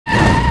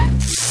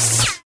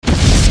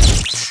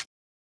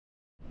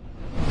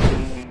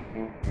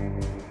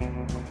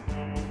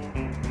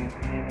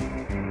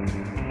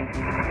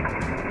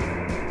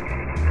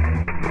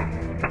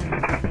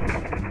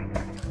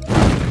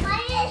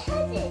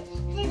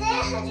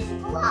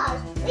Hudson's garage.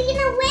 We're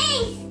gonna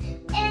race,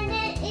 and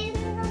then it's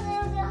gonna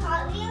be the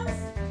HotWheels,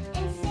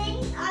 and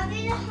things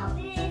under the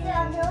HotWheels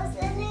on those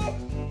in it.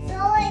 So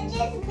it's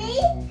just me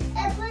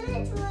and put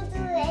it to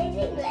the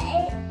racing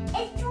way.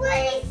 It's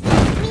 26.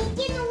 We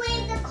can away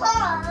the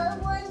car,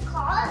 one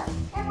car,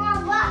 and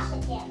one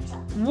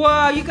Washington.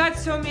 Wow, you got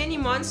so many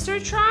monster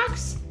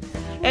trucks?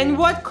 And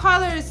what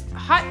colors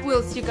Hot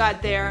Wheels you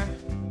got there?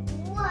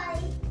 White.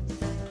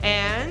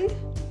 And?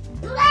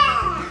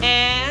 Black.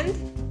 And?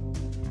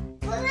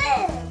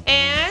 Blue.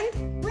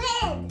 And?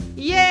 Red.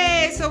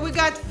 Yay! So we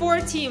got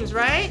 4 teams,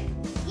 right?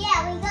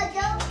 Yeah, we got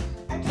go.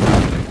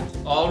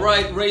 All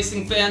right,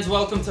 racing fans,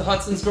 welcome to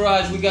Hudson's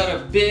Garage. We got a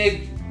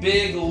big,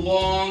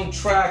 long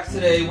track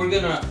today. We're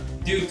gonna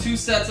do 2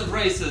 sets of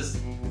races.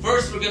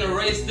 First, we're gonna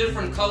race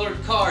different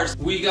colored cars.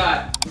 We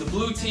got the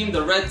blue team,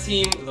 the red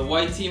team, the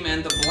white team,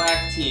 and the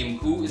black team.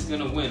 Who is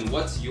gonna win?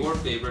 What's your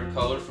favorite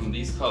color from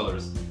these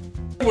colors?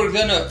 We're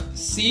gonna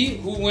see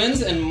who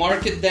wins and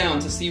mark it down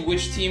to see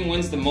which team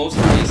wins the most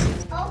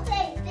races.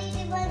 Okay, 3,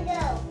 2, 1,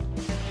 go.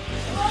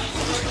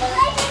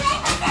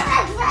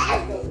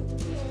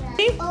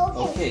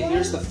 Okay,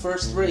 here's the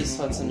first race,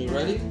 Hudson. You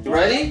ready? You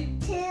ready?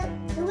 2,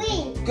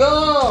 3.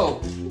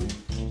 Go!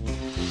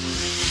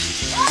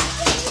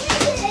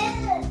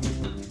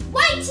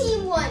 White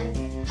team won.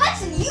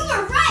 Hudson, you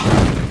were right.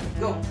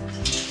 Go!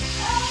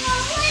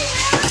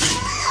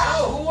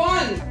 Oh, who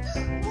won?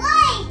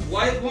 White.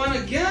 White won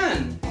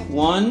again.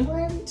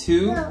 1,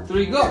 2,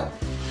 3, go!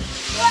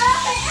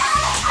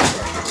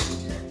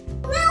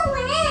 We'll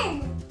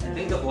win. I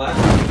think the black.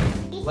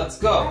 Let's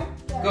go.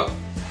 Go.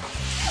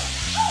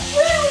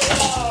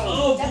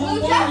 Oh,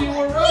 blue won. You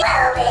were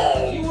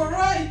right. You were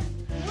right.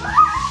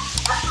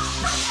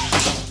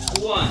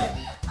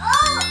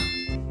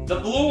 1. The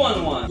blue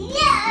one won.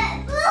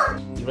 Yeah, blue.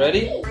 You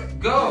ready?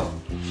 Go.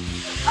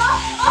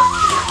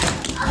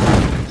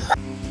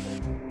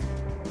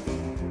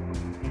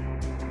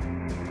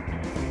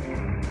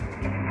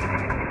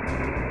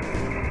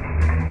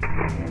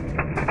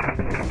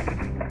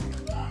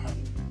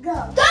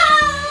 Go.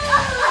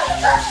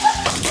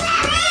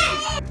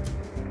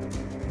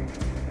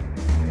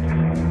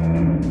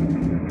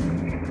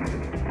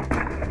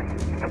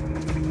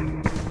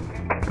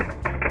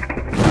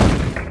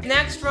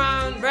 Next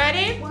round,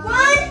 ready? 1,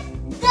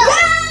 go.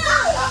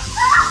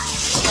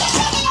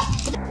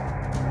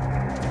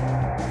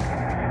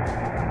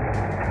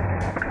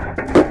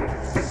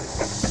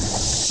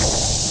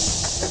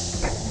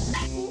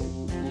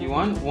 You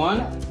won? 1.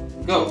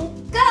 Go.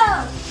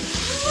 Go.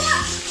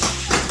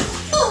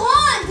 Blue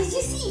won. Did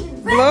you see?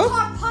 Red Blue?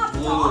 car popped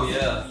Blue, off.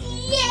 yeah.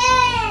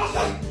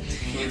 Yeah.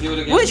 Can we do it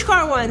again? Which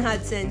car won,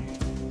 Hudson?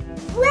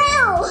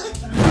 Blue.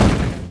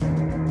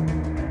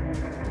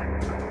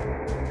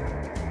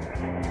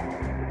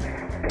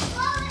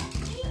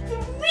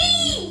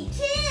 3,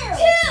 2,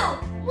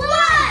 1,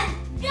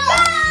 go!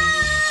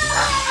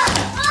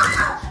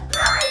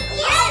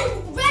 Yes,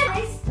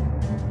 red.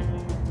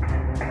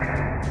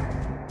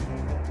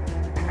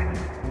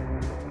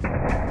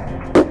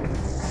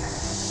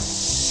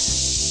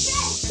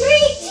 3,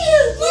 2,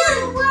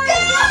 1, go!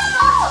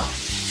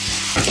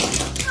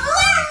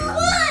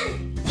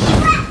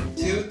 1.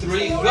 2,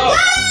 3, go.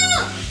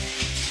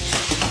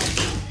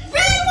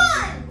 Red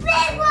one!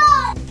 Red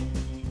one!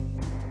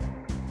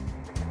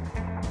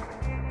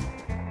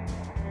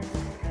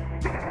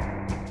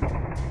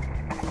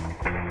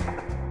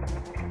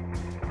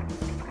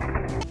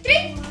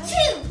 Three,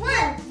 2,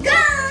 1, go!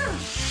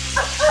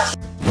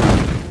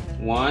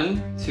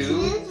 1,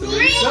 2, 3,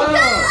 Three, go.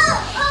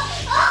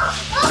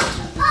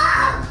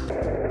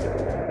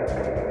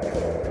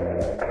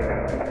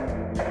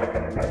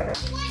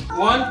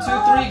 One, two,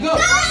 three, go.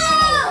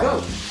 Go.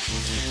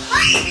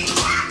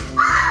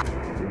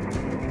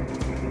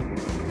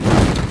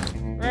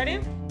 Ready?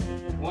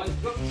 1,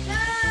 go.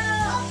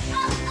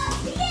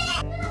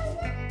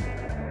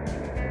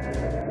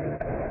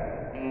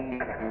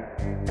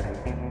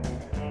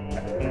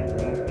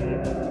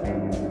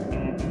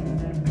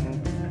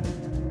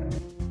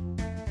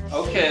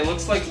 Okay,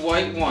 looks like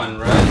white won,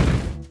 right?